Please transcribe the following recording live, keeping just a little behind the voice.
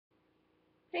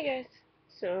Hey guys,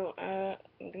 so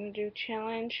I'm gonna do a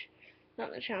challenge,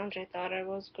 not the challenge I thought I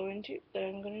was going to, but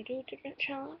I'm gonna do a different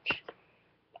challenge.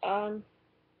 Um,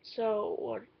 so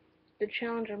what the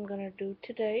challenge I'm gonna do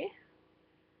today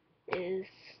is,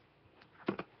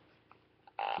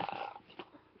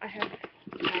 I have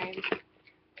my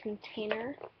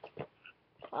container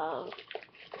of,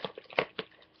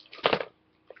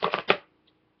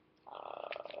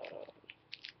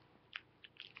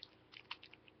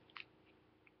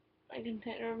 my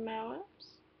container of Maoams,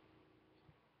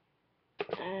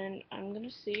 and I'm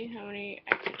gonna see how many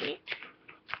I can eat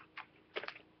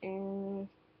in,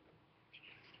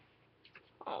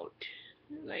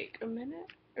 like a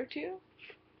minute or two,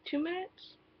 2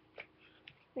 minutes,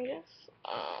 I guess.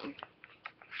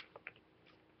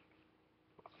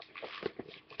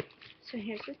 So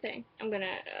here's the thing.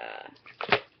 Okay,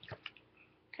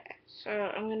 so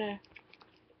I'm gonna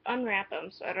unwrap them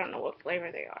so I don't know what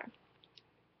flavor they are.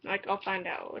 Like, I'll find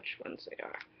out which ones they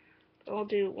are. But I'll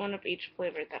do one of each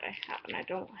flavor that I have, and I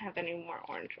don't have any more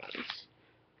orange ones.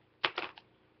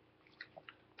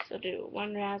 So do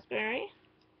one raspberry,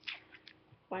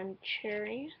 one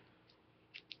cherry,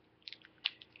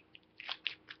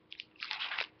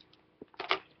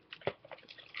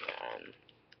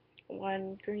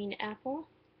 one green apple,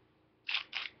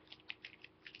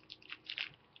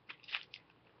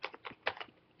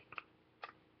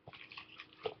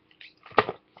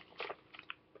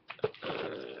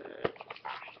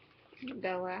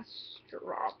 the last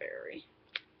strawberry.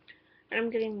 And I'm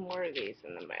getting more of these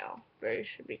in the mail. They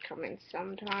should be coming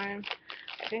sometime.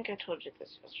 I think I told you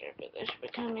this yesterday, but they should be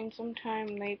coming sometime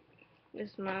late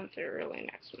this month or early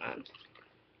next month.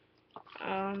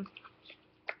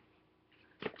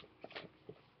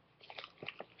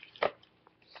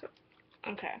 So,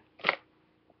 okay.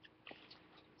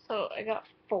 So I got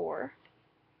 4,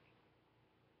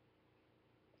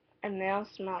 and they all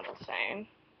smell the same.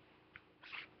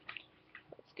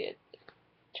 Let's get the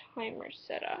timer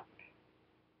set up.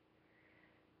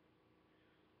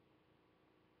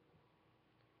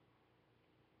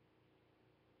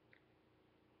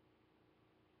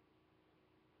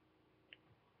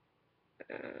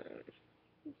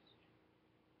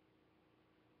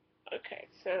 Okay,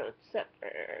 so it's set for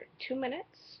 2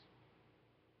 minutes,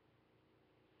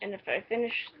 and if I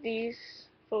finish these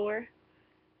 4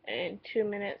 in 2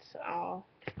 minutes, I'll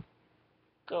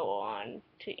go on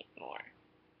to eat more.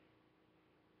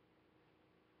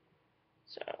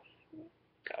 So,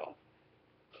 go.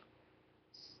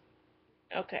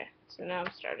 Okay, so now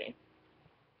I'm starting.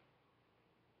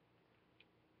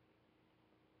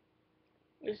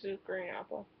 This is green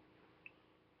apple.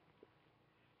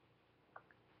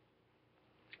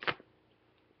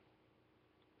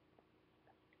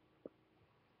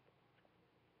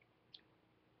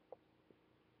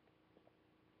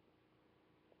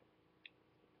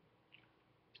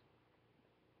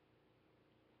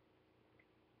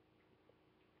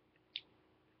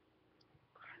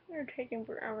 They're taking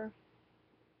forever.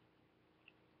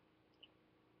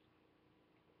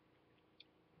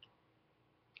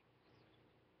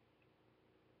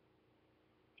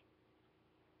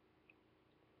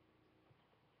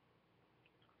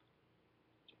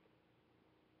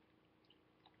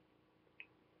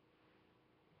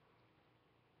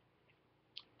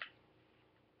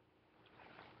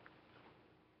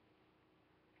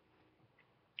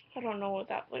 I don't know what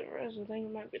that flavor is. I think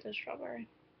it might be the strawberry.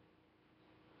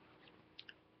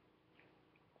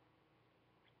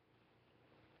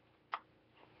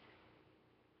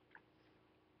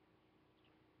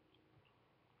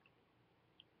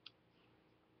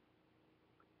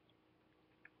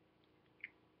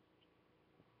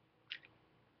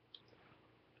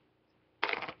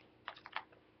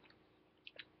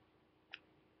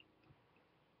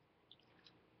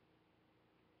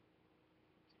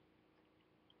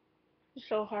 It's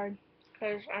so hard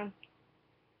because I'm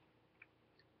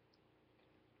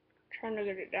trying to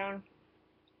get it down.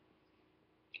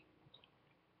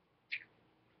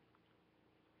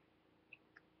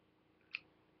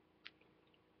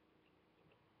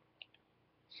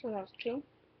 So that's 2.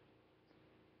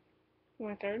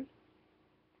 My third.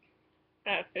 I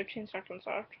have 15 seconds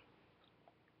left.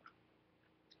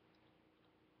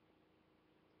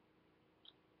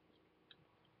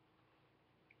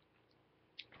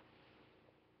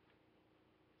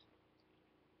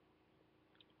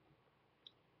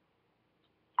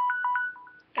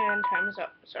 And time is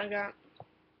up. So I got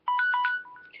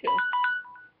 2.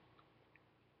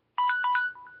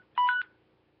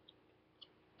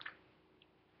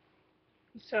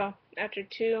 So after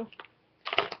 2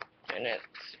 minutes,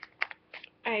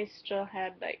 I still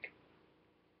had like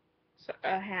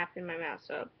a half in my mouth,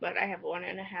 so but I have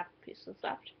 1.5 pieces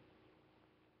left.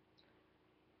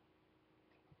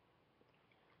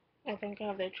 I think I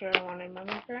have the extra one in my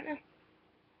mouth right now.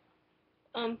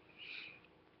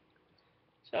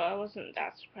 So I wasn't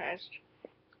that surprised.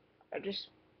 I'm just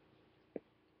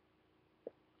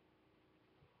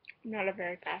not a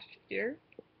very fast eater.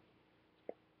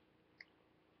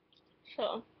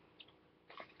 So,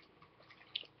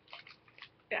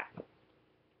 yeah.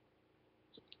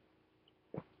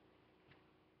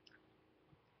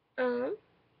 I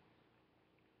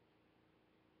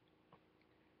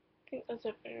think that's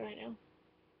it for right now.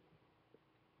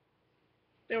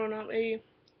 There will not be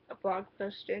a blog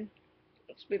posted.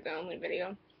 This will be the only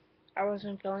video. I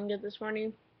wasn't feeling good this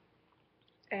morning,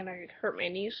 and I hurt my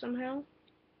knee somehow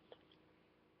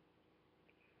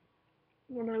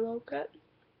when I woke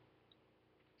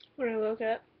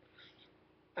up.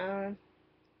 Um,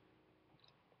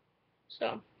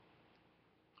 so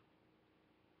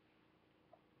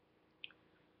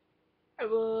I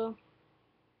will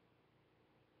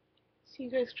see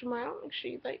you guys tomorrow. Make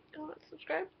sure you like, comment,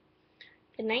 subscribe.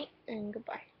 Good night, and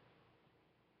goodbye.